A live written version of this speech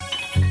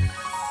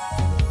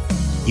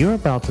You're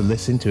about to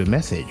listen to a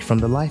message from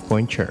the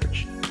LifePoint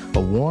Church, a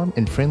warm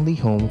and friendly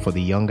home for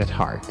the young at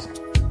heart.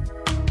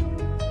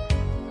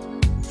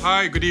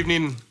 Hi, good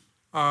evening.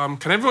 Can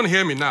everyone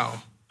hear me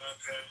now?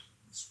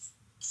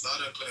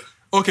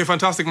 Okay,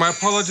 fantastic. My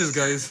apologies,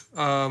 guys.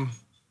 I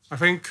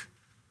think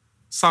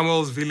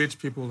Samuel's village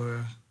people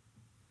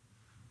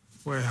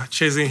were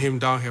chasing him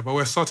down here, but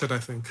we're sorted, I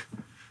think.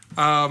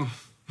 I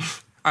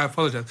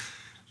apologize.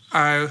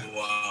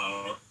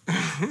 Wow.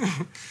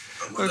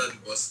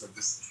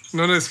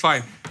 No, it's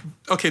fine.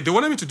 Okay, they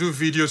wanted me to do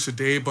video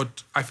today,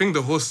 but I think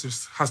the host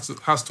has to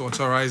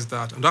authorize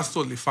that, and that's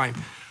totally fine.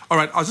 All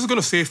right, I was just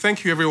going to say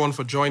thank you, everyone,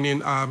 for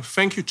joining.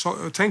 Thank you,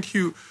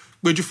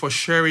 Gweju, for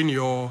sharing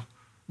your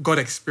God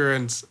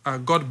experience.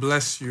 God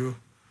bless you.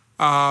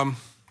 And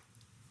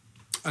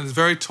it's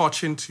very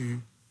touching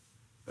to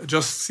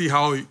just see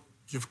how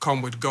you've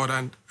come with God.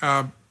 And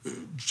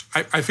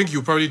I think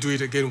you'll probably do it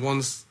again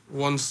once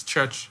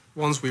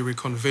we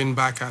reconvene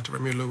back at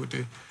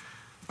Remilode.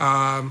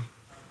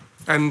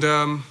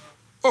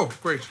 Oh,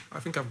 great. I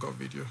think I've got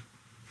video.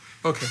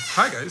 Okay.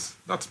 Hi, guys.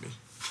 That's me.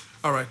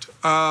 All right.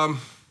 Hope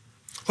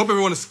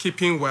everyone is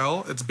keeping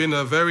well. It's been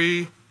a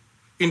very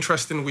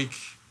interesting week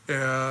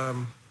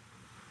in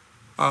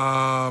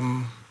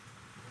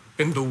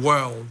the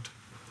world.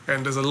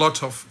 And there's a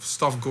lot of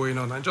stuff going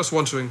on. I just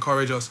want to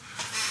encourage us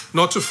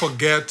not to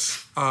forget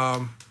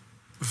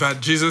that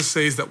Jesus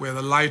says that we're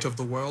the light of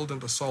the world and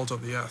the salt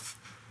of the earth.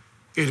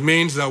 It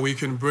means that we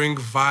can bring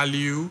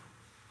value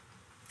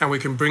and we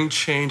can bring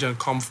change and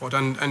comfort,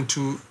 and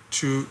to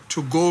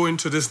go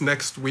into this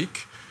next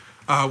week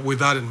with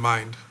that in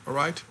mind, all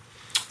right?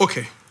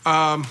 Okay.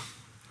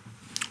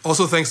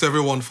 Also, thanks to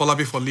everyone,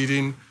 Folabi for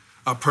leading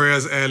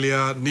prayers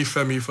earlier,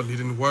 Nifemi for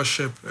leading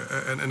worship,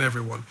 and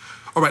everyone.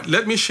 All right,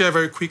 let me share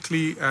very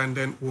quickly, and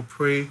then we'll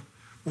pray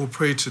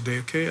today,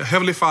 okay?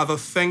 Heavenly Father,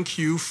 thank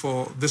you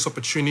for this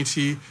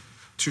opportunity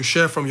to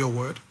share from your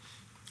word.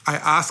 I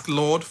ask,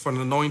 Lord, for an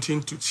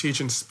anointing to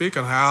teach and speak,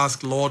 and I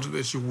ask, Lord,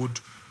 that you would,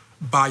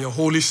 by your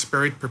Holy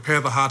Spirit,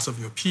 prepare the hearts of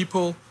your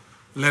people.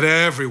 Let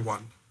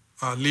everyone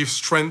live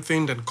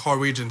strengthened and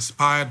courage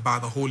inspired by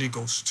the Holy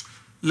Ghost.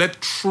 Let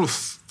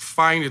truth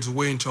find its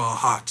way into our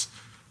hearts.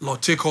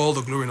 Lord, take all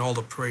the glory and all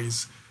the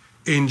praise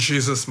in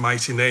Jesus'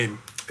 mighty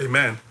name.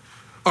 Amen.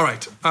 All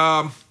right.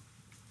 So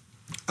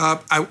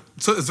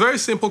it's a very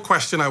simple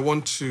question I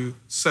want to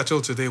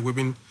settle today.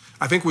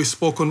 I think we've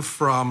spoken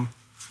from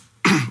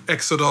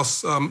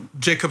Exodus,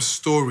 Jacob's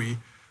story,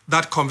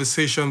 that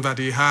conversation that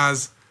he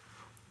has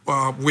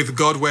with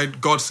God, where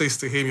God says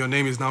to him, "Your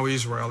name is now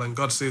Israel," and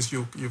God says,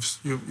 "You've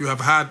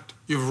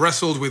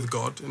wrestled with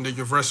God, and then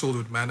you've wrestled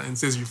with man," and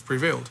says you've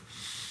prevailed.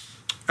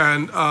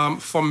 And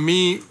for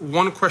me,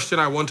 one question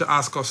I want to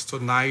ask us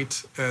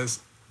tonight is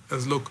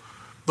look,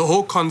 the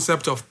whole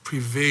concept of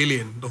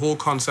prevailing, the whole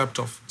concept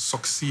of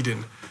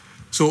succeeding.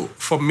 So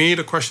for me,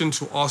 the question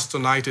to us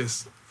tonight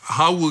is,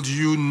 how will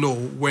you know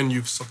when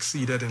you've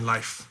succeeded in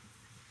life?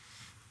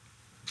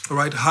 All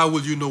right, how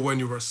will you know when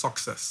you were a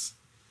success?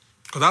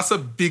 Because that's a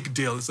big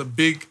deal. It's a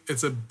big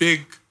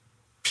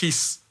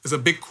piece. It's a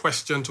big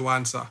question to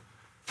answer.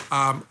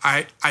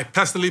 I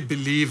personally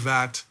believe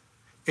that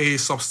a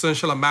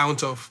substantial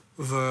amount of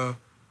the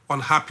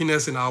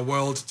unhappiness in our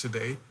world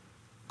today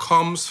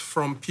comes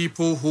from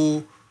people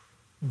who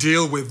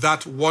deal with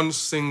that one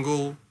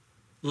single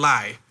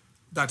lie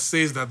that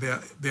says that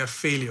they're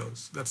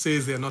failures, that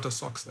says they're not a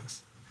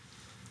success.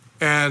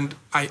 And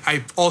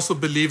I also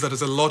believe that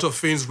there's a lot of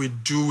things we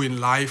do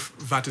in life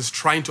that is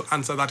trying to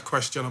answer that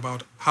question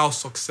about how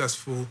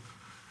successful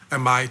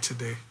am I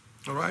today,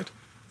 all right?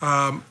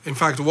 In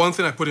fact, one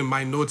thing I put in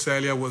my notes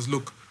earlier was,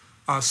 look,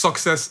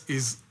 success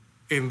is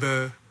in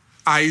the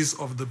eyes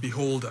of the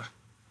beholder,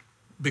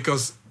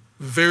 because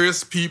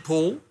various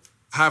people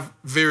have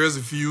various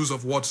views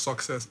of what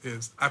success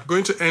is. I'm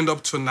going to end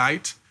up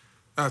tonight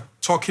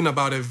talking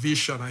about a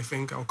vision, I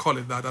think I'll call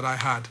it that I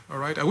had, all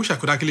right? I wish I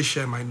could actually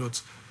share my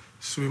notes.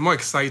 Should be more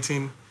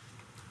exciting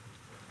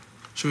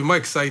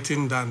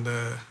than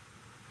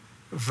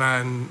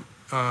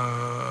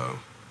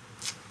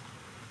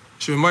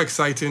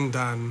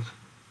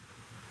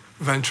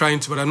trying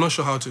to, but I'm not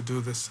sure how to do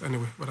this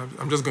anyway, but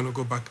I'm just going to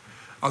go back.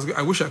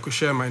 I wish I could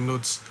share my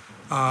notes,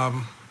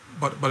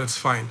 but it's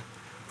fine.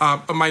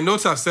 My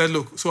notes have said,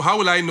 look, so how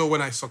will I know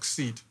when I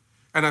succeed?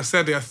 And I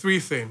said there are three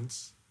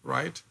things,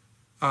 right,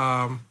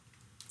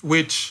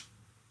 which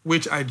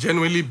I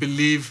genuinely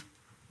believe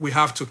we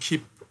have to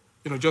keep,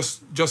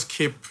 just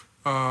keep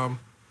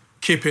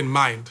in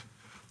mind.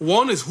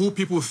 One is who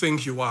people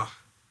think you are,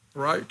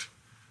 right?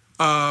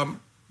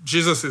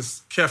 Jesus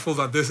is careful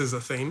that this is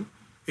a thing.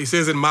 He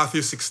says in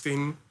Matthew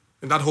 16,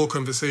 in that whole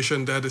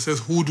conversation there, it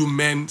says, "Who do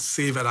men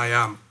say that I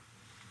am?"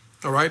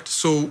 All right?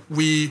 So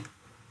we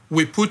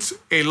put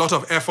a lot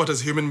of effort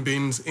as human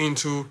beings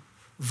into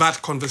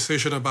that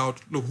conversation about,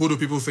 look, who do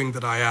people think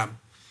that I am?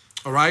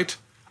 All right?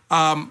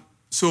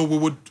 So we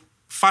would,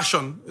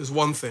 fashion is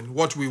one thing,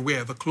 what we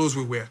wear, the clothes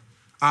we wear,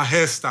 our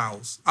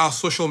hairstyles, our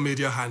social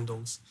media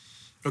handles,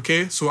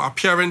 okay? So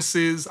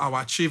appearances,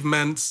 our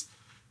achievements,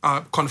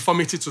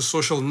 conformity to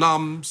social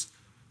norms,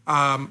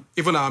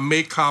 even our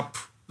makeup,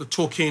 the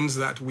tokens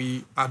that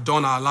we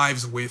adorn our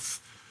lives with,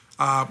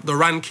 the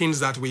rankings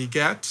that we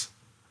get,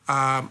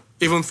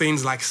 even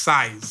things like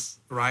size,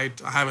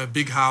 right? I have a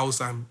big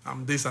house, I'm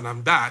this and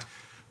I'm that.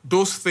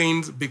 Those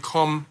things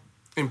become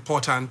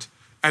important,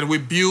 and we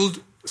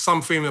build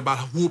something about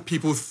who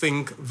people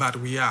think that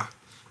we are,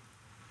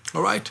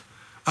 all right?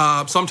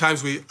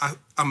 Sometimes we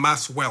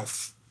amass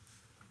wealth.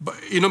 But,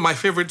 one of my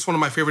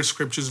favorite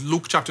scriptures,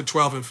 Luke chapter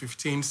 12 and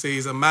 15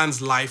 says, a man's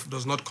life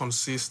does not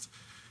consist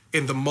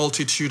in the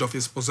multitude of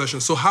his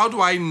possessions. So how do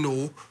I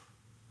know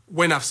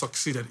when I've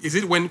succeeded? Is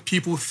it when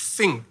people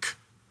think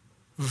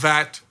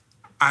that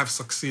I've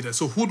succeeded?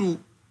 So who do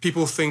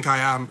people think I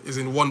am is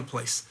in one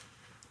place.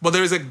 But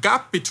there is a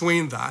gap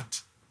between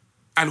that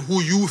and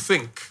who you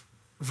think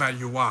that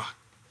you are,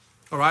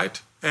 all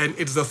right? And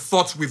it's the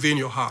thoughts within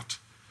your heart.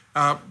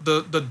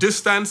 The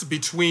distance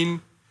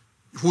between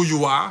who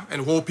you are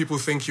and who people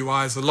think you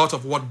are is a lot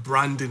of what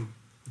branding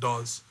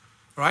does,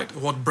 right?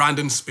 What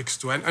branding speaks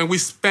to. And we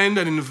spend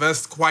and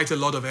invest quite a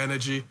lot of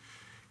energy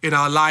in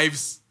our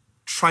lives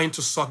trying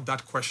to sort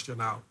that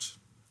question out,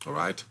 all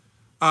right?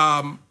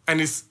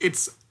 And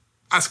it's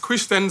as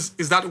Christians,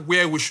 is that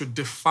where we should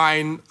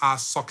define our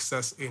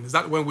success in? Is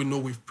that when we know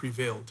we've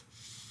prevailed?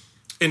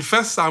 In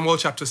 1 Samuel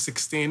chapter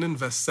 16 and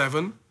verse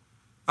 7,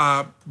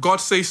 God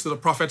says to the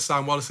prophet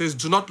Samuel, he says,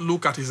 do not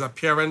look at his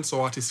appearance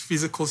or at his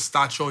physical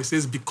stature. He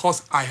says,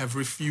 because I have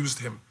refused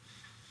him.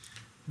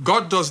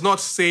 God does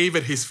not say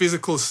that his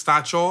physical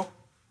stature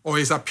or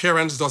his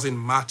appearance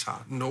doesn't matter.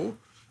 No,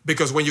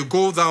 because when you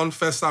go down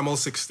 1 Samuel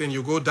 16,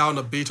 you go down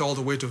a bit all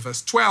the way to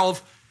verse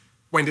 12.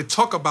 When they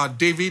talk about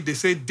David, they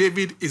say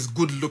David is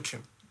good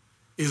looking.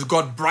 He's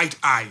got bright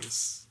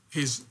eyes.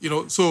 He's,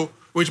 so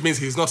which means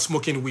he's not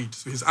smoking weed.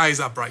 So his eyes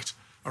are bright,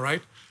 all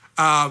right?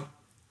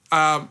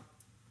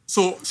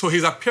 So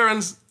his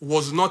appearance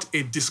was not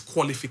a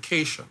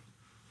disqualification,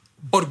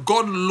 but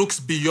God looks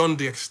beyond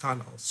the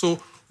external. So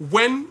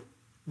when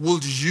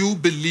would you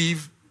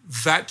believe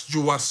that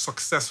you are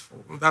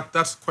successful?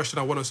 That's the question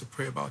I want us to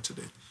pray about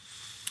today.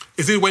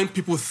 Is it when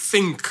people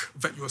think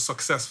that you are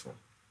successful?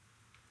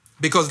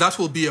 Because that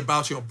will be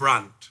about your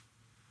brand,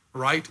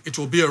 right? It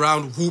will be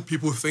around who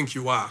people think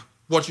you are,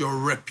 what your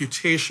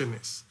reputation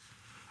is.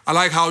 I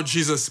like how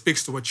Jesus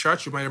speaks to a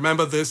church. You might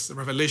remember this,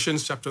 Revelation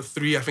chapter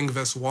 3, I think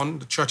verse 1,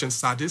 the church in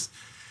Sardis.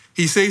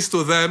 He says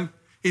to them,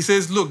 he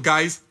says, look,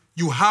 guys,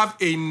 you have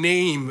a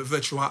name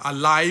that you are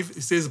alive.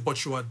 He says,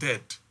 but you are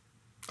dead.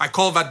 I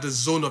call that the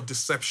zone of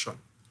deception,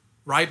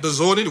 right? The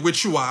zone in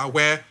which you are,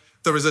 where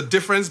there is a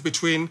difference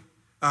between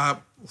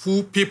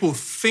who people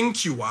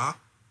think you are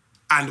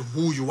and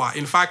who you are.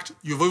 In fact,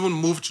 you've even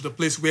moved to the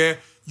place where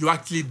you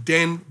actually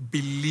then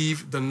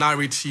believe the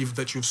narrative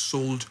that you've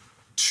sold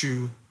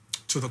to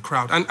the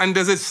crowd. And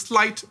there's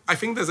I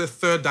think there's a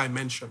third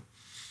dimension.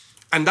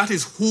 And that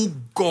is who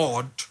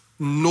God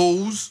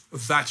knows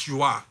that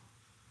you are.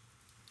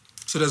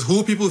 So there's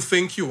who people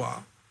think you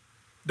are,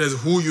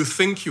 there's who you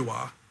think you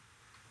are,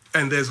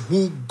 and there's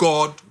who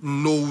God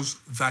knows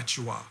that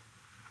you are.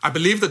 I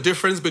believe the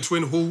difference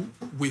between who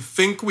we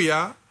think we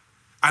are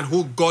and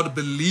who God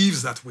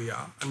believes that we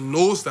are and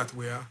knows that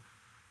we are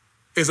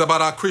is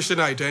about our Christian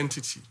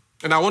identity.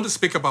 And I want to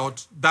speak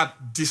about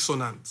that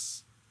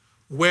dissonance,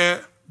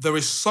 where there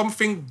is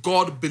something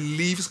God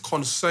believes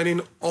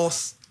concerning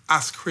us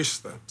as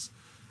Christians,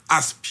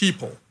 as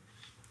people,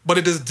 but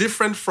it is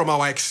different from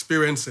our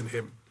experience in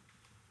him.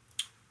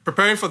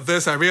 Preparing for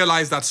this, I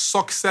realized that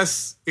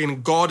success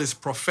in God is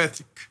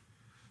prophetic.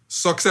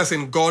 Success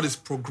in God is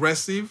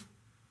progressive.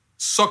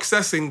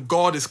 Success in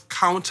God is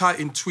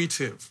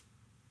counterintuitive.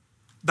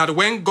 That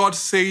when God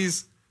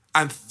says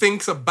and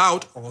thinks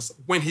about us,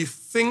 when he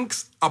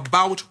thinks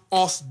about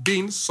us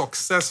being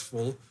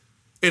successful,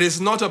 it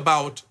is not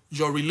about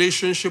your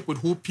relationship with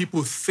who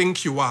people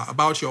think you are,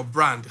 about your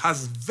brand. It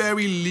has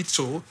very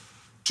little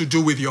to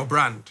do with your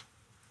brand.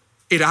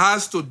 It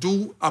has to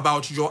do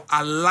about your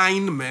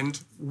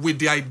alignment with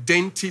the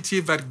identity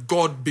that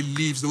God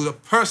believes, with the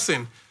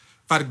person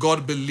that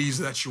God believes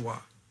that you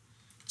are.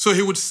 So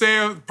he would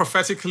say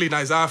prophetically in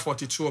Isaiah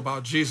 42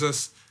 about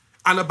Jesus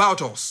and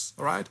about us,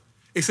 all right?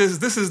 It says,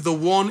 this is the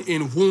one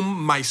in whom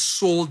my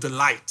soul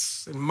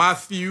delights. In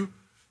Matthew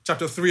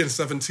chapter 3 and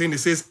 17, it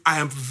says, I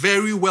am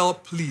very well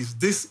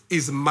pleased. This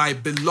is my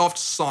beloved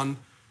son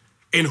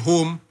in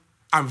whom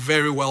I'm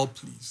very well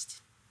pleased.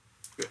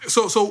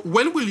 So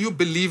when will you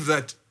believe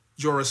that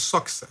you're a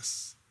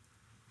success?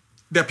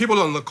 There are people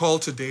on the call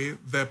today,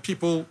 there are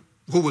people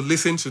who will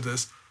listen to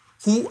this,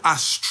 who are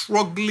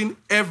struggling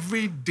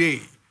every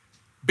day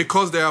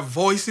because there are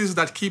voices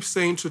that keep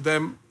saying to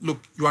them, look,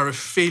 you are a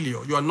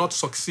failure, you are not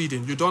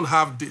succeeding, you don't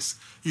have this,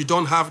 you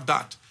don't have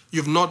that,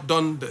 you've not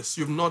done this,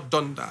 you've not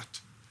done that,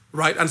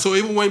 right? And so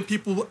even when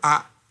people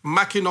are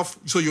marking off,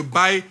 so you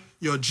buy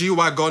your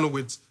G-Wagon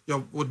with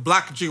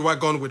black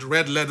G-Wagon with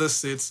red leather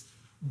seats,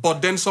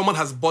 but then someone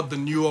has bought the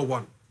newer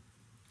one,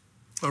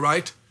 all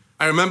right?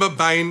 I remember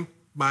buying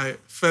my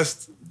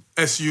first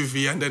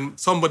SUV, and then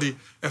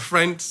a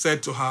friend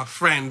said to her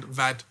friend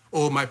that,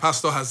 oh, my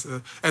pastor has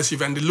a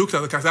SUV, and they looked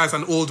at the car, that's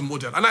an old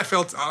model. And I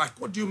felt like,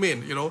 what do you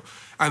mean,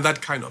 and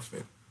that kind of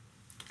thing.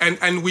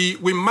 And we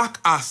mark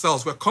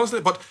ourselves, we're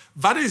constantly, but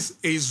that is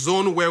a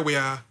zone where we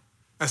are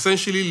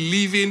essentially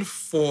living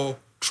for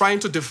trying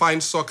to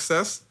define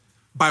success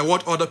by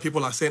what other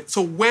people are saying.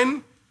 So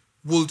when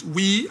would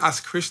we as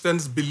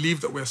Christians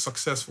believe that we're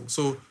successful?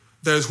 So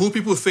there's who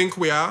people think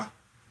we are,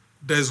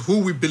 there's who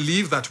we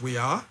believe that we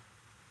are,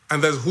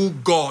 and there's who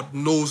God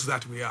knows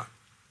that we are.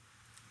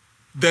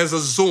 There's a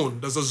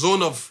zone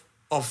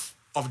of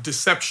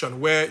deception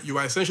where you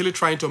are essentially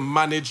trying to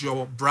manage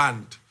your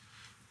brand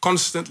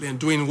constantly and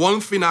doing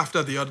one thing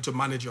after the other to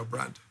manage your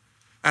brand.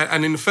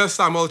 And in 1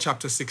 Samuel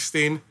chapter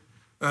 16,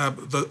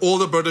 the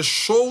older brother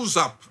shows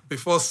up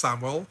before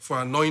Samuel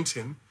for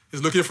anointing.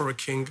 He's looking for a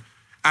king.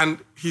 And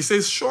he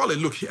says, surely,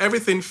 look,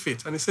 everything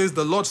fit. And he says,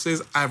 the Lord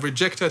says, I've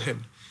rejected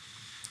him.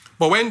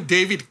 But when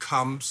David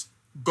comes,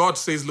 God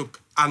says, look,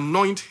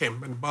 anoint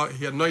him. And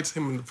he anoints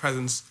him in the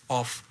presence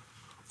of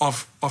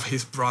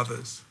his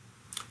brothers.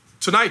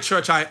 Tonight,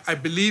 church, I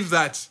believe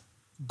that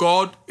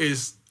God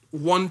is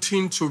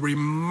wanting to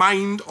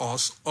remind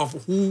us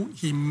of who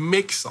he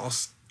makes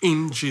us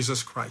in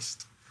Jesus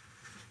Christ.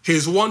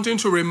 He's wanting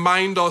to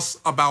remind us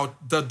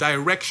about the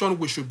direction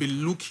we should be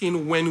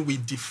looking when we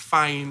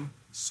define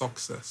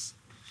success.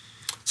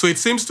 So it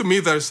seems to me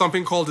there is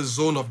something called the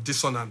zone of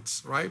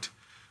dissonance, right?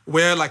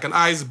 Where, like an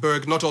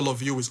iceberg, not all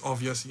of you is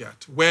obvious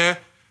yet. Where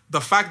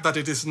the fact that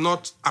it is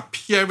not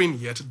appearing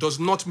yet does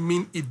not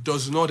mean it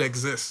does not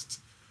exist.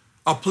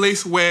 A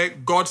place where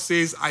God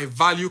says, I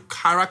value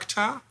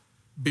character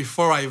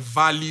before I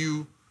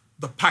value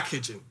the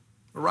packaging,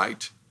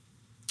 right?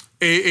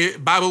 A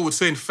Bible would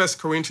say in 1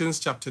 Corinthians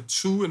chapter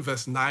 2 and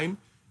verse 9,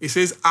 it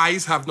says,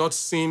 eyes have not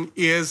seen,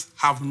 ears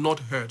have not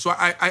heard. So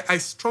I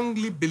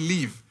strongly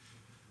believe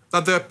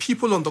that there are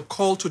people on the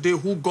call today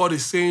who God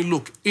is saying,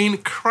 look, in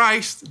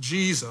Christ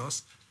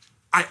Jesus,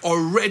 I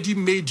already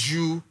made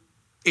you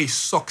a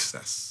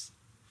success.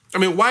 I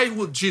mean, why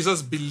would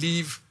Jesus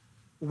believe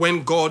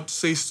when God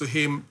says to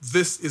him,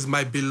 this is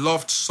my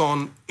beloved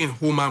son in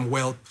whom I'm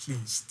well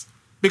pleased?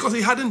 Because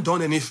he hadn't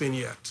done anything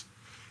yet.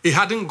 He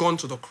hadn't gone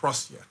to the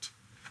cross yet.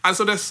 And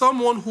so there's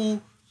someone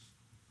who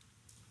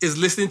is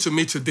listening to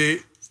me today.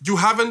 You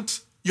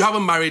haven't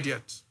married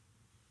yet.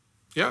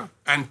 Yeah?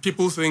 And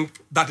people think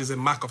that is a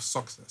mark of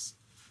success.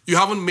 You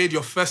haven't made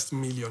your first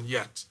million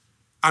yet.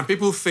 And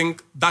people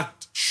think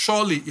that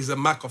surely is a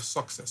mark of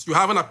success. You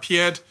haven't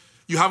appeared,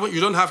 you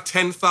don't have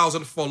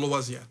 10,000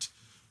 followers yet.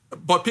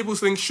 But people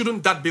think,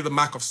 shouldn't that be the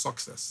mark of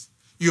success?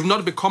 You've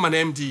not become an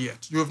MD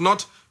yet. You have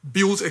not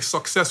built a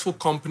successful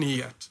company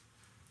yet.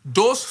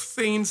 Those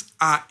things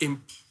are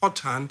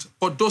important,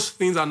 but those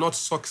things are not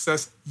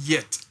success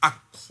yet,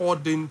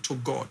 according to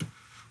God.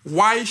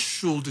 Why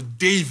should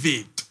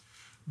David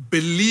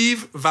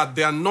believe that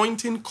the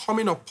anointing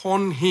coming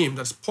upon him,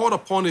 that's poured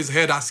upon his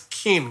head as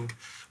king,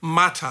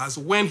 matters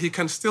when he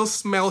can still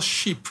smell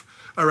sheep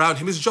around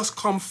him? He's just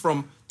come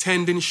from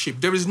tending sheep.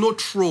 There is no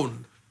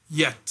throne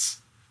yet.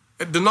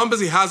 The numbers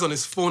he has on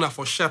his phone are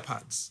for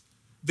shepherds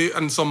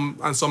and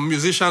some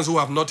musicians who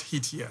have not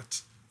hit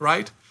yet,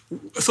 right?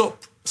 So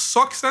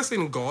success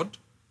in God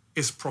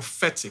is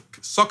prophetic.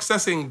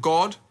 Success in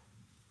God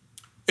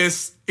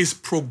is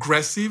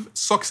progressive.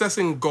 Success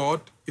in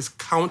God is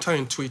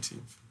counterintuitive.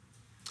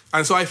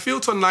 And so I feel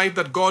tonight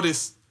that God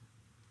is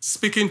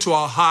speaking to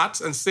our hearts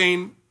and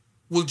saying,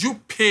 would you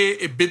pay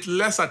a bit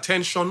less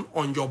attention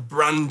on your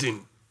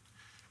branding?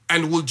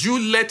 And would you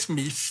let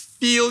me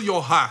fill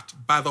your heart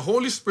by the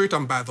Holy Spirit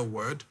and by the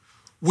Word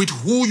with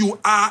who you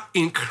are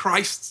in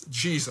Christ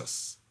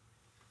Jesus?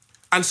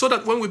 And so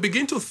that when we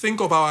begin to think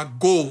of our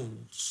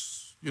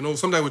goals,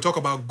 sometimes we talk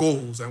about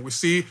goals and we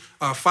see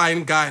a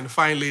fine guy and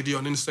fine lady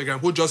on Instagram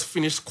who just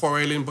finished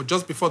quarreling, but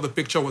just before the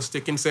picture was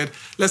taken said,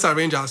 let's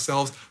arrange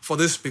ourselves for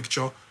this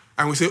picture.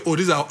 And we say, oh,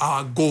 these are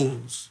our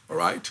goals, all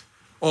right?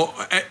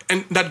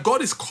 And that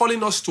God is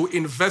calling us to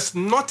invest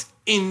not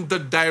in the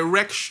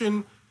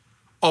direction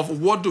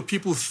of what do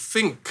people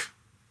think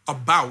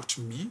about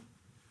me,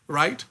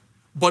 right?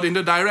 But in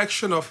the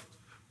direction of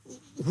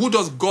who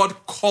does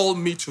God call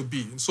me to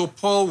be? And so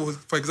Paul will,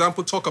 for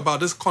example, talk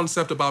about this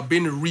concept about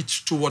being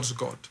rich towards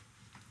God,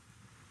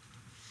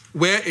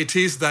 where it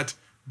is that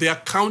the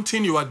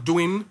accounting you are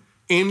doing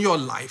in your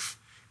life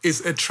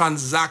is a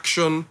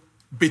transaction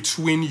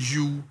between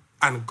you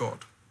and God.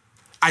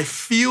 I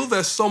feel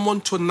there's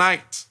someone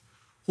tonight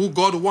who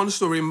God wants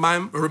to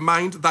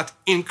remind that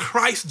in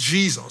Christ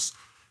Jesus,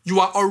 you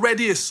are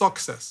already a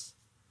success.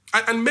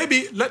 And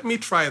maybe, let me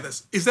try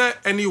this. Is there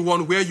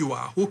anyone where you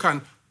are who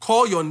can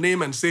call your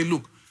name and say,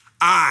 look,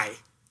 I,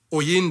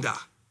 Oyinda,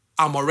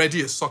 am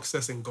already a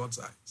success in God's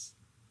eyes?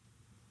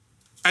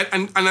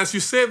 And as you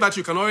say that,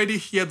 you can already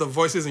hear the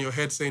voices in your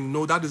head saying,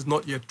 no, that is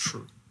not yet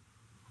true.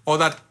 Or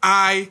that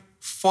I,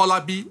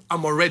 Folabi,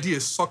 am already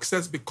a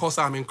success because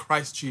I'm in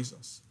Christ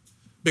Jesus.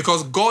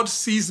 Because God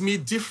sees me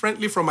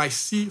differently from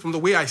the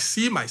way I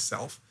see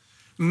myself.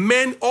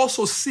 Men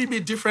also see me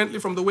differently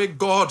from the way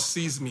God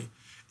sees me.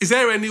 Is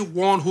there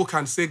anyone who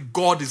can say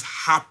God is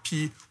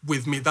happy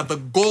with me? That the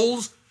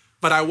goals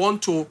that I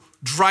want to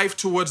drive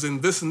towards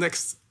in this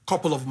next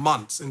couple of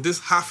months, in this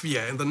half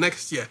year, in the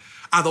next year,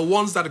 are the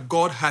ones that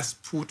God has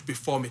put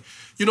before me?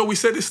 You know, we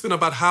say this thing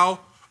about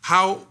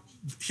how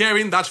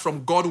hearing that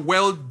from God,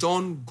 well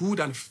done, good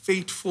and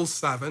faithful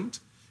servant,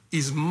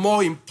 is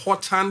more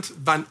important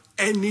than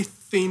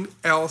anything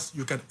else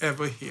you can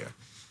ever hear.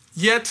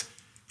 Yet,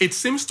 it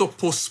seems to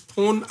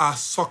postpone our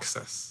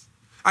success.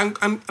 And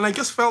I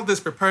just felt this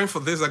preparing for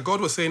this, that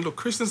God was saying, look,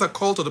 Christians are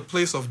called to the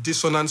place of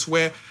dissonance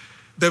where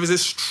there is a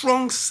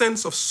strong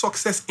sense of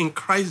success in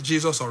Christ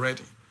Jesus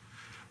already.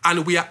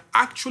 And we are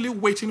actually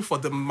waiting for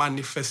the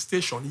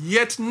manifestation,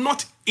 yet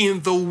not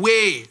in the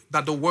way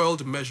that the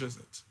world measures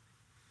it.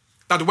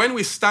 That when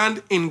we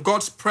stand in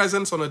God's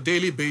presence on a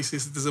daily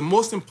basis, it is the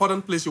most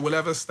important place you will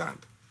ever stand.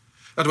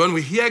 That when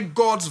we hear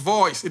God's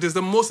voice, it is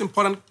the most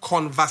important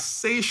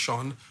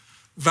conversation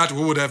that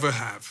we would ever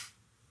have.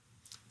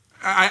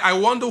 I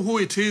wonder who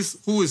it is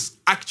who is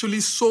actually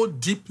so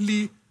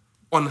deeply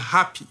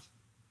unhappy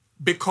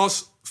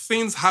because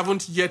things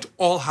haven't yet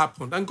all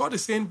happened. And God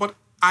is saying, but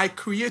I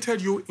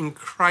created you in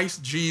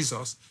Christ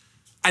Jesus.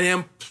 I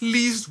am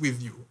pleased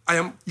with you.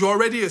 You're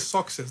already a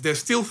success. There's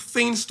still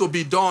things to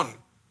be done,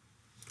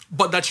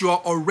 but that you are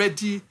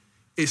already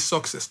a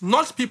success.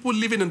 Not people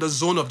living in the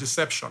zone of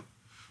deception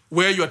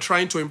where you're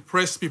trying to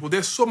impress people.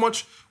 There's so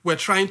much we're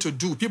trying to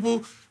do.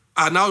 People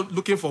are now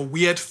looking for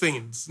weird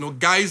things.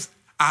 Guys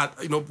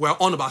we're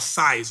on about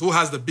size. Who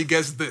has the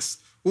biggest this?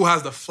 Who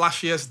has the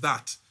flashiest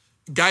that?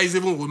 Guys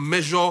even will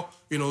measure,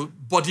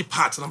 body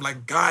parts. And I'm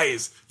like,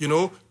 guys,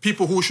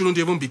 people who shouldn't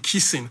even be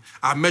kissing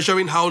are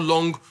measuring how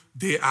long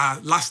they are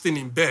lasting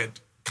in bed.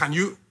 Can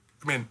you,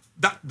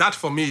 that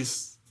for me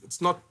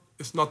that's not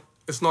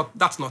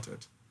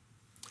it.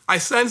 I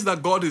sense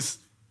that God is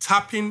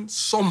tapping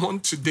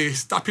someone today,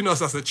 he's tapping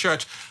us as a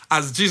church,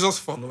 as Jesus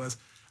followers.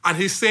 And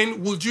he's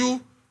saying, would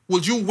you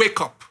wake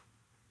up?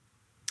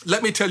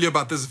 Let me tell you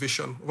about this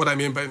vision, what I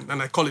mean by,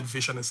 and I call it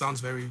vision, it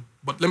sounds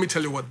but let me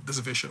tell you what this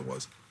vision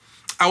was.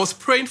 I was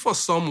praying for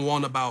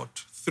someone about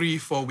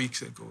 3-4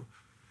 weeks ago.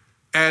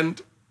 And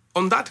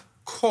on that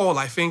call,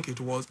 I think it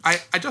was,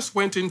 I just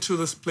went into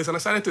this place and I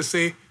started to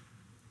say,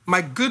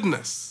 my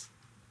goodness,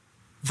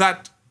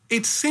 that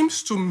it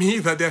seems to me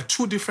that there are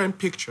two different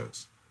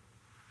pictures.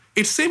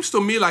 It seems to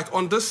me like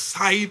on this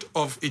side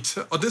of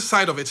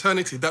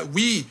eternity that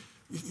we,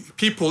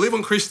 people,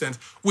 even Christians,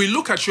 we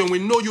look at you and we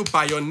know you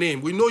by your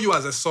name. We know you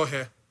as a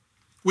Sohe.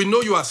 We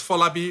know you as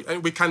Folabi,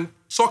 and we can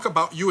talk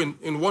about you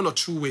in one or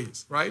two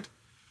ways, right?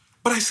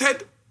 But I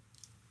said,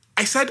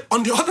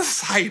 on the other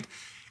side,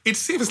 it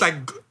seems like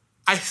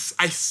I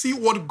see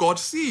what God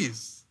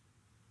sees.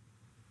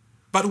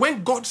 But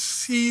when God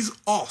sees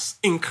us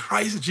in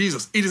Christ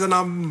Jesus, it is an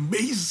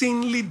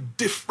amazingly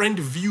different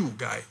view,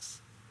 guys.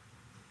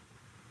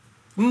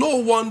 No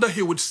wonder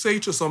he would say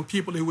to some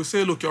people, he would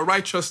say, look, your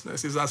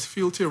righteousness is as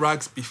filthy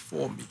rags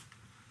before me.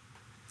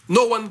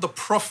 No wonder the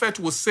prophet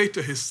would say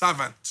to his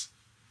servant,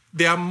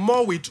 they are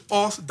more with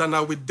us than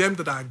are with them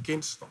that are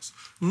against us.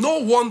 No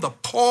wonder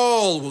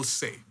Paul will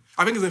say,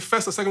 I think it's in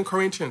 1st or 2nd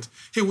Corinthians,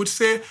 he would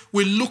say,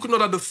 we look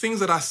not at the things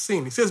that are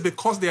seen. He says,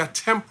 because they are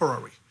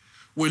temporary.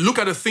 We look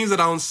at the things that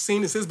are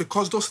unseen. He says,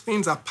 because those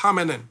things are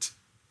permanent.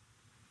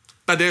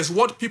 That there's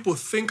what people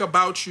think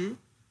about you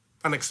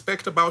and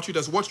expect about you.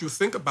 There's what you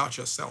think about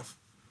yourself.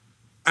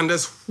 And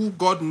there's who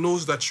God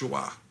knows that you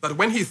are. That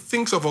when he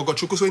thinks of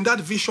Ogochukwu, so in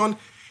that vision,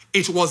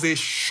 it was a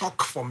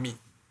shock for me.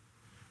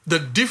 The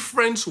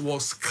difference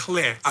was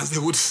clear, as they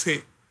would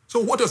say. So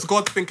what does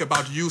God think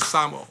about you,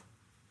 Samuel?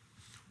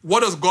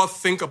 What does God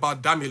think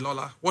about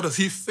Damilola? What does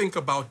he think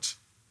about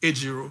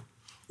Ejiro?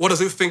 What does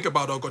he think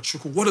about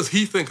Ogochukwu? What does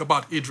he think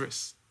about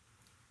Idris?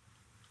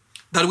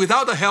 That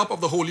without the help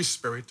of the Holy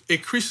Spirit, a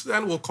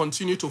Christian will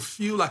continue to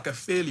feel like a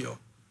failure,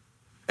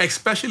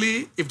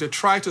 especially if they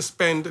try to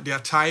spend their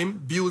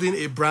time building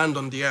a brand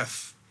on the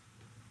earth.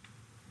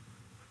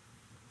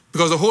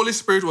 Because the Holy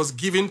Spirit was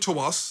given to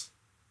us.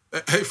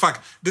 In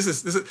fact,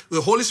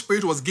 the Holy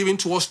Spirit was given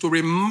to us to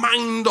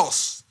remind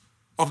us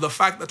of the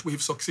fact that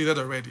we've succeeded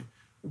already.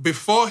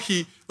 Before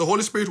the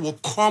Holy Spirit will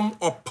come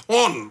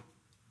upon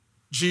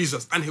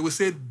Jesus and he will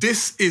say,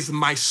 this is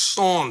my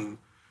son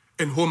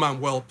in whom I'm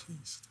well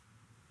pleased.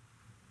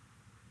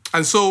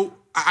 And so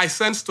I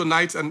sense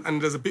tonight,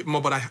 and there's a bit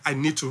more, but I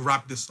need to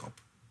wrap this up,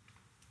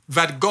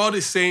 that God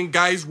is saying,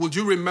 guys, would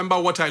you remember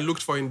what I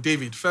looked for in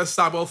David? 1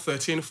 Samuel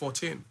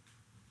 13:14.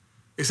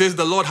 It says,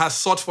 the Lord has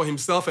sought for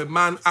himself a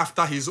man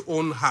after his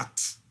own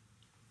heart.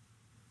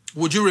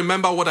 Would you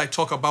remember what I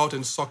talk about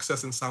in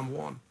success in Psalm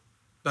 1?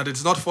 That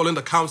it's not following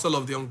the counsel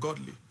of the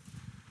ungodly.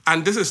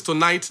 And this is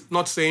tonight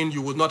not saying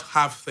you will not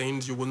have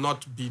things, you will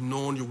not be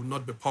known, you will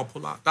not be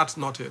popular. That's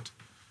not it.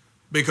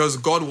 Because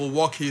God will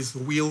walk his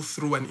will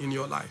through and in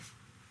your life.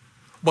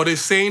 But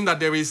it's saying that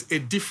there is a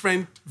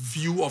different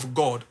view of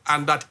God,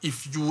 and that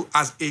if you,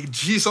 as a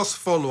Jesus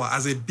follower,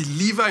 as a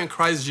believer in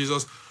Christ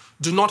Jesus,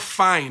 do not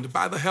find,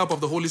 by the help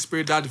of the Holy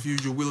Spirit, that view,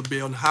 you will be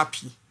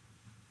unhappy.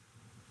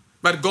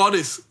 But God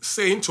is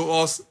saying to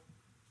us,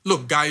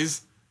 look,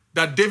 guys,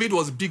 that David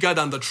was bigger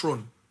than the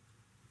throne.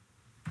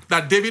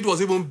 That David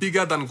was even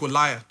bigger than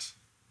Goliath.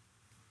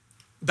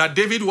 That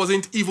David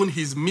wasn't even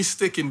his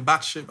mistake in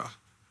Bathsheba.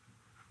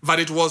 But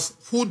it was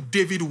who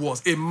David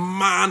was, a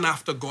man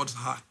after God's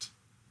heart.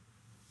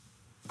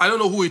 I don't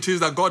know who it is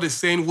that God is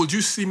saying, would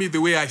you see me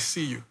the way I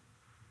see you?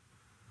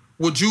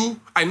 Would you,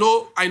 I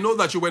know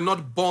that you were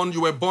not born,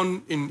 you were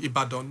born in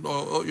Ibadan,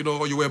 or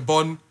you were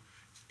born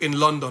in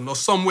London, or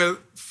somewhere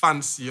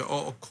fancy,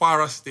 or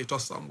Kwara State, or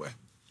somewhere.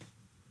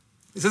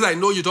 He says, I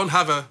know you don't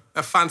have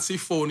a fancy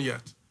phone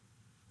yet.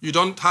 You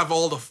don't have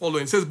all the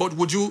following. He says, but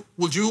would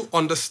you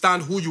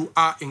understand who you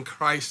are in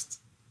Christ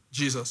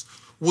Jesus?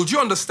 Would you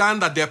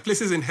understand that there are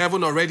places in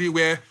heaven already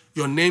where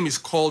your name is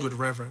called with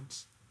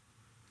reverence?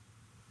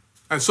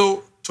 And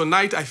so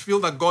tonight, I feel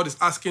that God is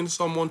asking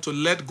someone to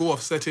let go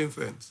of certain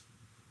things,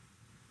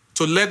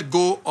 to let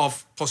go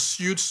of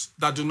pursuits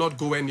that do not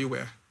go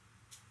anywhere,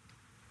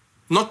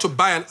 not to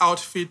buy an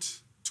outfit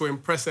to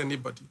impress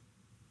anybody.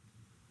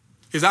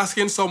 He's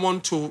asking someone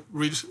to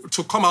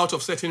come out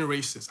of certain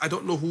races. I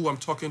don't know who I'm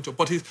talking to,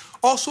 but he's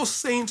also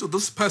saying to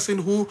this person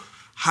who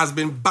has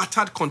been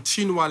battered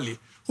continually,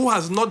 who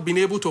has not been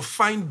able to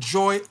find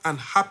joy and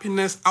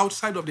happiness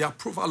outside of the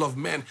approval of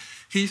men.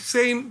 He's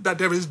saying that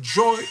there is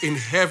joy in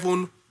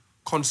heaven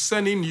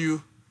concerning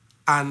you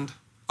and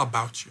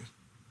about you.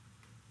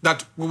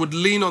 That we would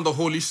lean on the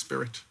Holy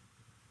Spirit.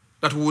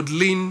 That we would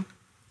lean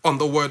on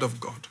the Word of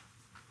God.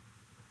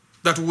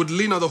 That we would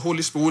lean on the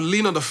Holy Spirit. We would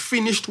lean on the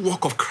finished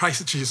work of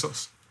Christ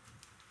Jesus.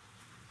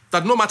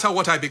 That no matter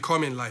what I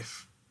become in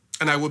life,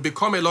 and I would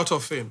become a lot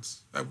of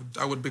things.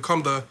 I would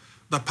become the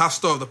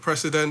pastor of the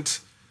president.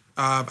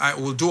 I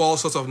will do all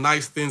sorts of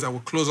nice things. I will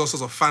close all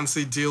sorts of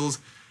fancy deals.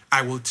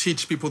 I will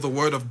teach people the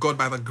word of God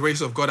by the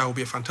grace of God. I will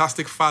be a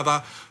fantastic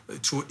father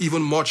to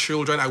even more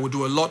children. I will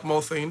do a lot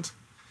more things.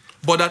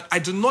 But that I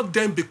do not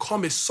then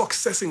become a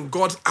success in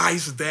God's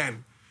eyes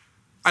then.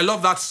 I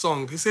love that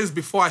song. It says,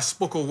 before I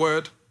spoke a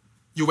word,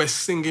 you were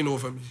singing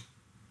over me.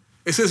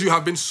 It says, you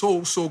have been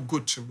so, so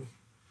good to me.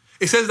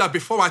 It says that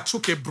before I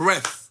took a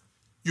breath,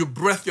 you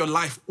breathed your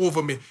life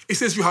over me. It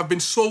says, you have been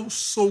so,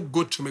 so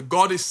good to me.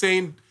 God is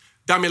saying,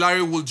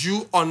 Damilare, would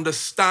you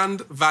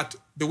understand that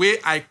the way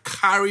I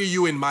carry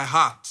you in my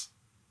heart?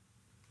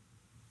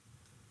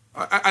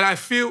 And I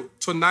feel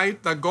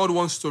tonight that God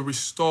wants to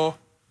restore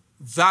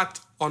that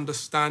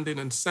understanding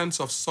and sense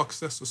of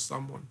success to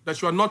someone.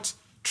 That you are not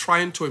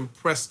trying to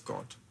impress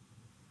God.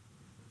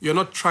 You're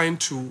not trying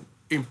to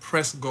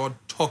impress God,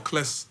 talk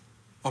less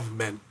of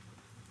men.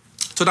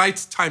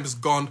 Tonight's time is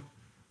gone.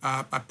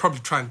 I'll probably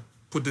try and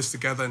put this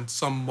together in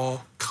some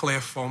more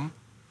clear form.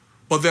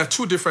 But there are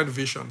two different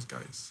visions,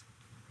 guys.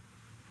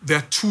 There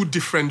are two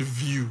different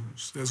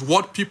views. There's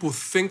what people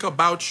think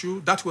about you.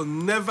 That will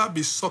never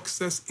be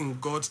success in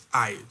God's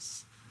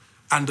eyes.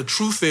 And the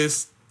truth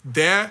is,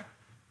 their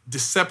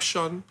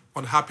deception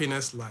on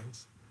happiness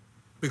lies.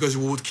 Because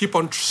we would keep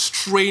on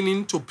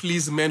straining to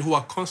please men who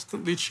are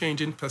constantly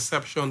changing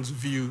perceptions,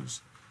 views.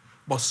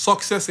 But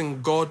success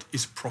in God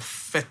is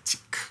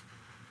prophetic,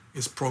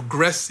 is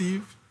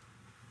progressive,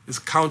 is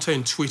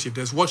counterintuitive.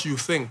 There's what you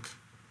think.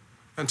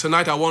 And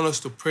tonight I want us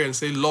to pray and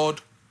say,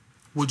 Lord,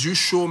 would you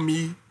show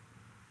me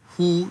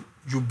who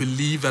you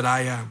believe that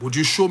I am? Would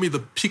you show me the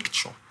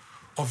picture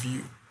of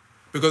you?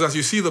 Because as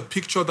you see the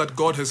picture that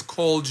God has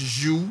called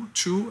you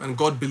to, and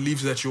God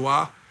believes that you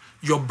are,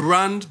 your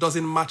brand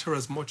doesn't matter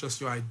as much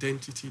as your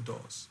identity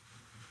does.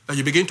 That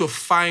you begin to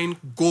find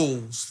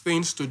goals,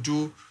 things to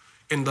do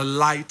in the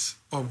light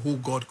of who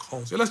God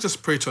calls you. Let's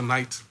just pray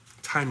tonight.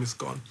 Time is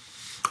gone.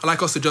 I'd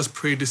like us to just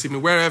pray this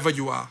evening, wherever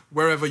you are.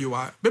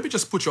 Maybe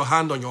just put your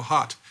hand on your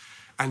heart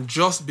and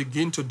just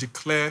begin to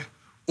declare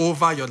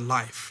over your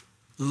life,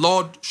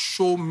 Lord,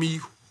 show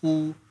me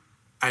who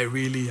I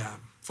really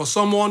am. For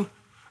someone,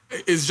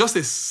 it's just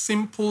a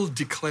simple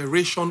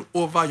declaration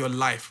over your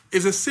life.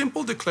 It's a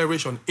simple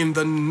declaration. In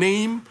the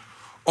name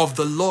of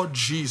the Lord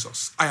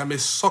Jesus, I am a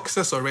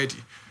success already.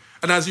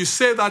 And as you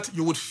say that,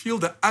 you would feel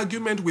the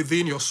argument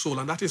within your soul,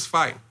 and that is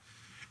fine.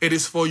 It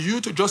is for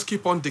you to just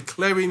keep on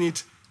declaring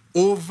it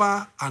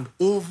over and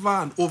over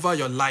and over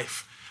your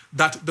life.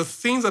 That the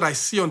things that I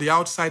see on the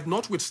outside,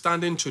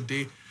 notwithstanding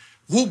today,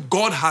 who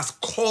God has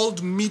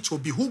called me to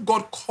be, who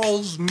God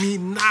calls me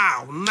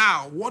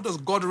now, what does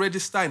God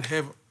register in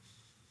heaven?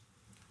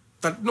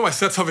 That no, I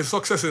set up a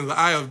success in the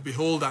eye of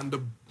behold, and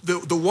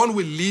the one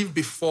we live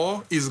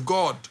before is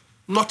God,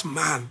 not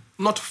man,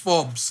 not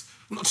Forbes,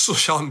 not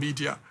social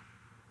media.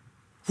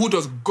 Who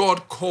does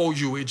God call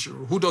you,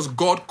 Ejiro? Who does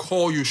God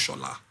call you,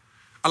 Shola?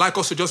 I like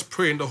us to just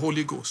pray in the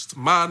Holy Ghost.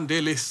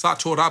 Mandele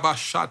sato raba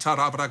shata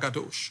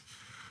rabragadosh.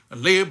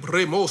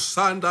 Lebremo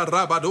sanda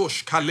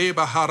rabadosh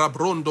kaleba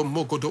harabrondo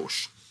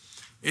mogodosh.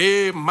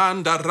 E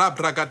manda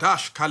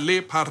rabragadash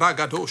kalepa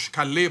ragadosh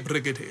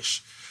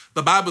kalebregedesh.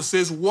 The Bible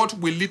says, what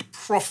will it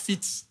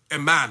profit a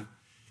man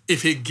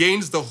if he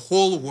gains the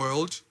whole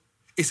world?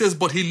 It says,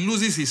 but he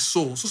loses his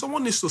soul. So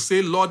someone needs to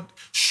say, Lord,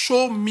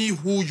 show me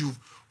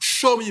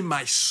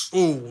my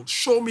soul.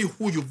 Show me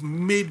who you've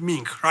made me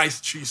in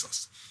Christ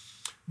Jesus.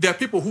 There are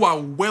people who are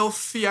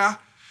wealthier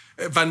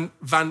than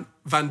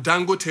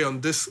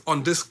Dangote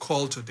on this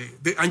call today.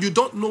 And you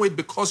don't know it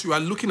because you are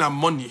looking at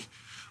money.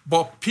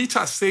 But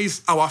Peter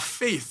says our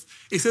faith,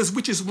 it says,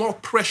 which is more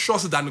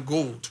precious than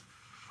gold.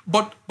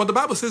 But the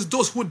Bible says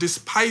those who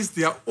despise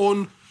their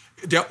own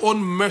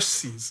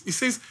mercies. It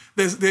says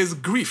there's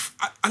grief.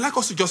 I like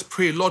us to just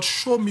pray, Lord,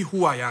 show me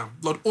who I am.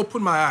 Lord,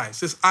 open my eyes.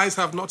 It says, eyes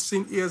have not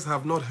seen, ears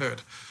have not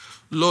heard.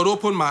 Lord,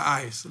 open my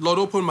eyes. Lord,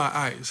 open my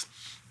eyes.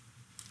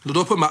 Lord,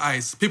 open my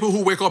eyes. People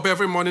who wake up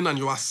every morning and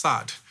you are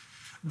sad.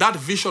 That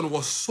vision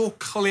was so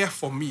clear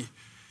for me.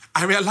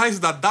 I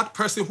realized that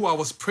person who I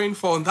was praying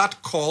for on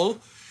that call,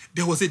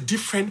 there was a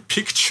different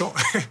picture.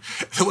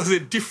 There was a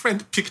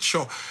different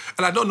picture.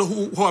 And I don't know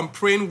who I'm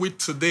praying with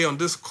today on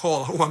this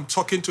call, who I'm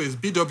talking to is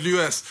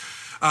BWS,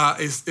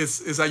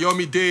 is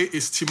Ayomi Day,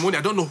 is Timoni.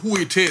 I don't know who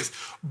it is.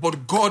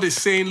 But God is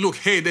saying, look,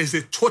 hey, there's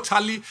a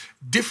totally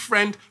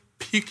different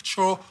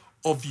picture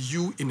of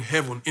you in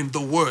heaven, in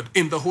the Word,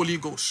 in the Holy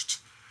Ghost.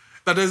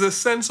 That there's a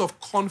sense of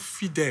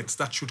confidence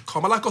that should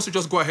come. I'd like us to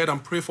just go ahead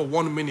and pray for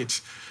 1 minute.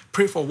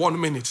 Pray for 1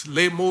 minute.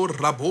 Lemo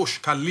rabosh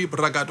kalib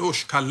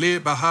ragadosh kale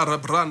bahara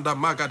branda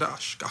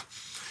magadashka.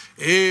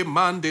 E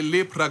mande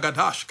le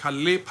pragadash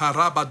kale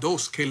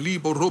parabados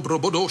kelibo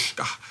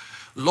robrobodoshka.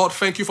 Lord,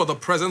 thank you for the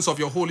presence of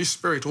your Holy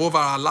Spirit over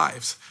our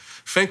lives.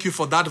 Thank you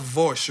for that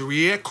voice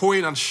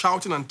re-echoing and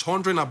shouting and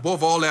thundering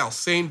above all else,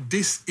 saying,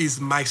 this is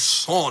my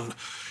Son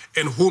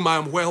in whom I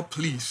am well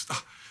pleased.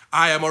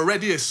 I am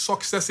already a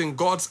success in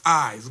God's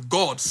eyes.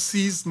 God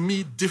sees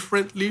me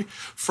differently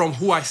from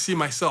who I see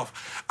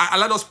myself.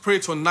 Let us pray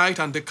tonight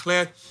and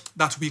declare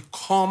that we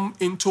come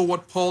into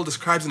what Paul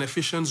describes in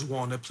Ephesians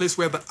 1, a place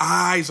where the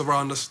eyes of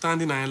our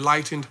understanding are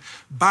enlightened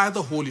by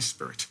the Holy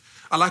Spirit.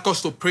 I'd like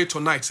us to pray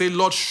tonight. Say,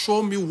 Lord,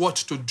 show me what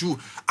to do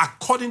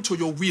according to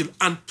your will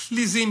and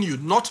pleasing you,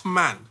 not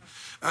man.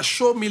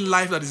 Show me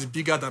life that is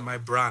bigger than my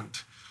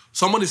brand.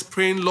 Someone is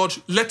praying, Lord,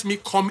 let me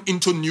come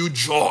into new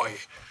joy.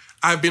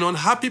 I've been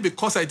unhappy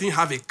because I didn't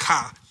have a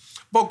car.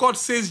 But God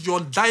says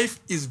your life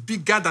is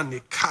bigger than a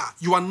car.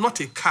 You are not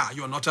a car.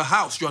 You are not a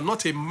house. You are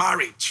not a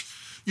marriage.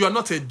 You are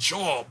not a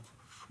job.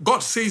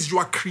 God says you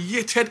are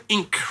created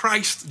in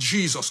Christ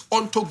Jesus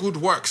unto good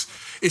works.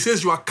 It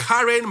says you are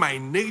carrying my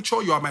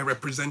nature. You are my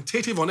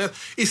representative on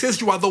earth. It says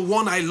you are the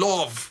one I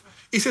love.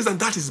 It says, and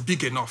that is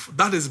big enough.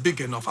 That is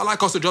big enough. I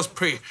like us to just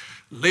pray.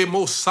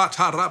 Lemo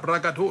sata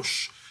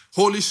ragadosh.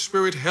 Holy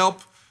Spirit,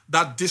 help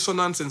that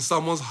dissonance in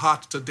someone's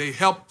heart today.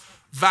 Help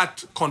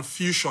that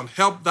confusion.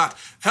 Help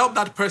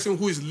that person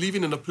who is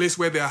living in a place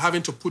where they are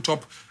having to put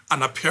up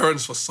an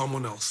appearance for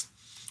someone else.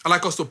 I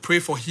like us to pray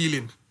for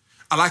healing.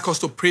 I like us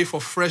to pray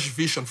for fresh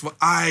vision, for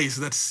eyes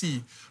that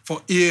see,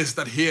 for ears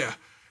that hear.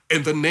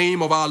 In the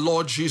name of our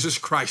Lord Jesus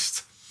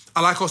Christ.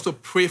 I like us to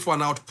pray for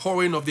an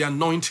outpouring of the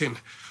anointing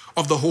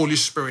of the Holy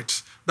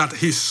Spirit, that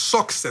his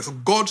success,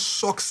 God's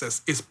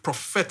success, is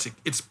prophetic,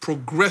 it's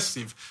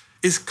progressive,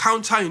 it's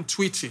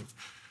counterintuitive.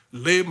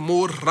 Le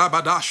mo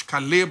rabadash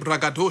kale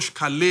bragadosh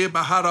kale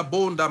bahara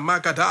bonda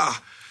magada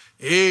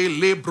e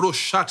le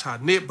broshata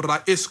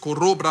nebra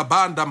escoro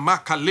brabanda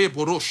makale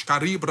borosh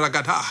kari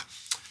bragada.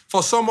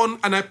 For someone,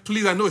 and I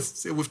know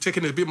we've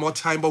taken a bit more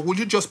time, but will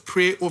you just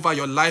pray over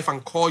your life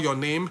and call your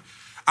name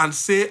and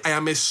say, I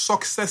am a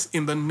success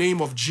in the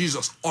name of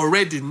Jesus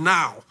already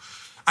now.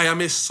 I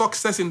am a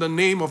success in the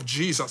name of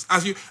Jesus.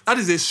 That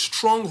is a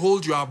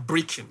stronghold you are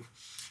breaking.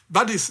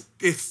 That is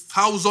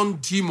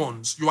 1,000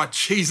 demons you are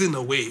chasing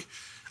away.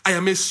 I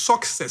am a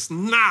success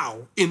now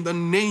in the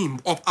name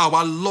of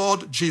our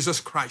Lord Jesus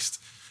Christ.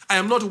 I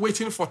am not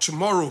waiting for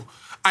tomorrow.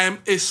 I am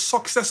a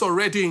success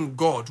already in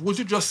God. Would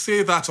you just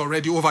say that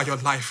already over your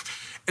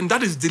life? And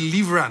that is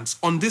deliverance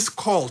on this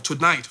call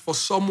tonight for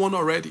someone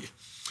already.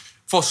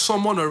 For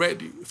someone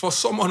already. For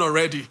someone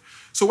already.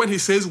 So when he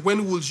says,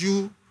 when would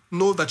you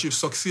know that you've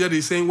succeeded?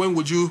 He's saying, when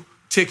would you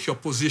take your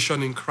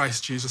position in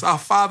Christ Jesus? Our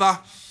Father,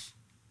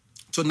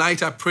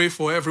 tonight, I pray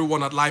for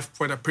everyone at Life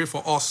Point. I pray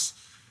for us.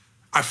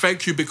 I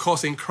thank you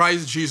because in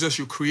Christ Jesus,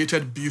 you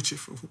created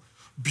beautiful,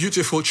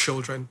 beautiful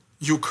children.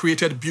 You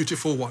created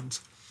beautiful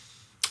ones.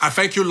 I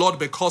thank you, Lord,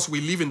 because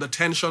we live in the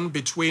tension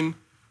between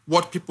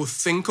what people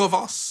think of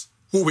us,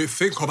 who we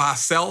think of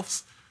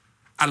ourselves,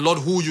 and, Lord,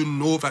 who you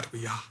know that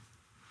we are.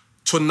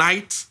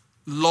 Tonight,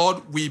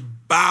 Lord, we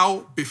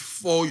bow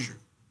before you.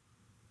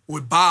 We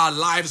bow our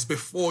lives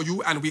before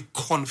you, and we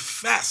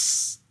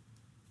confess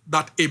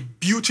that a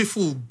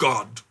beautiful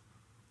God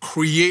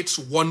creates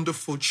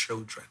wonderful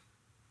children.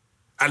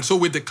 And so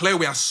we declare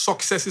we are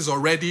successes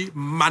already,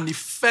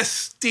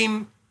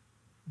 manifesting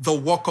the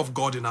work of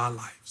God in our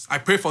lives. I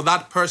pray for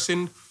that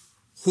person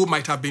who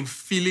might have been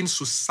feeling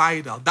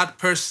suicidal, that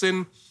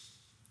person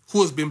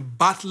who has been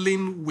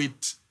battling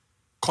with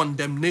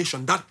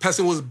condemnation, that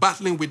person who is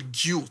battling with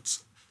guilt,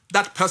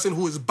 that person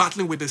who is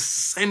battling with a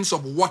sense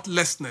of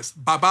worthlessness.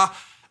 Baba,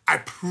 I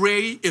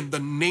pray in the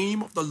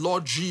name of the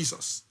Lord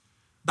Jesus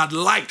that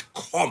light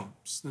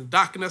comes and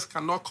darkness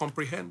cannot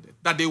comprehend it,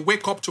 that they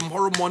wake up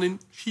tomorrow morning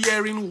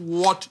hearing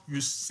what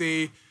you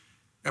say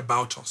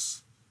about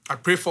us. I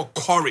pray for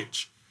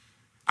courage.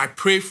 I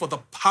pray for the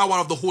power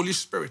of the Holy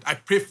Spirit. I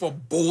pray for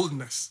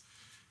boldness.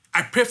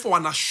 I pray for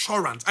an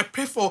assurance. I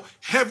pray for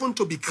heaven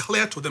to be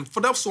clear to them, for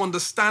them to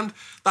understand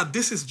that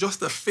this is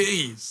just a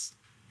phase.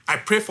 I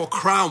pray for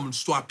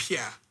crowns to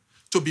appear,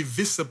 to be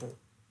visible.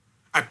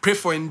 I pray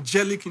for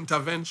angelic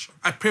intervention.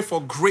 I pray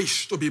for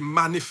grace to be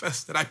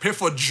manifested. I pray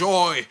for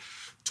joy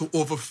to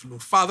overflow.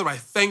 Father, I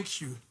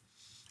thank you.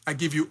 I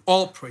give you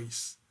all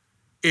praise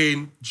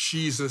in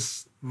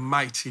Jesus'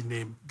 mighty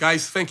name.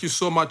 Guys, thank you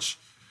so much.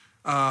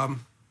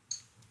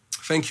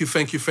 Thank you.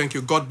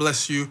 God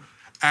bless you.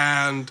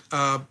 And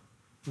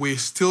we're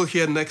still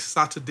here next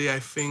Saturday, I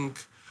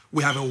think.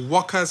 We have a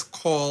workers'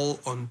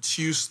 call on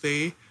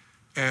Tuesday.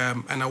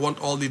 And I want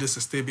all leaders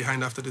to stay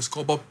behind after this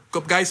call. But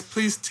guys,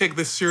 please take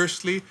this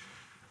seriously.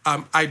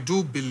 I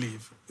do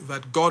believe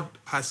that God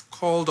has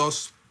called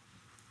us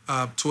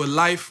to a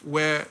life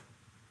where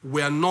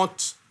we're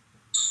not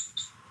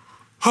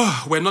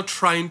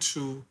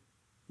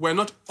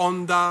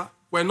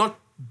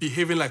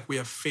behaving like we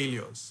are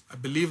failures. I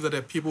believe that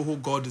there are people who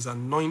God is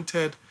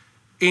anointed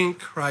in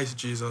Christ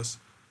Jesus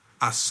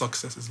as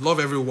successes. Love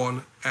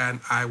everyone,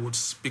 and I would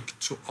speak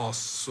to us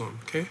soon.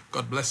 Okay?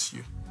 God bless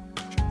you.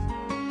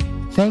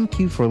 Thank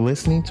you for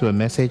listening to a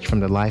message from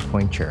the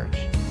LifePoint Church.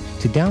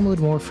 To download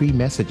more free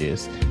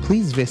messages,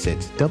 please visit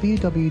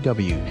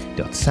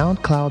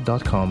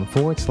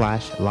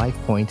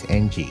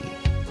www.soundcloud.com/LifePointNG.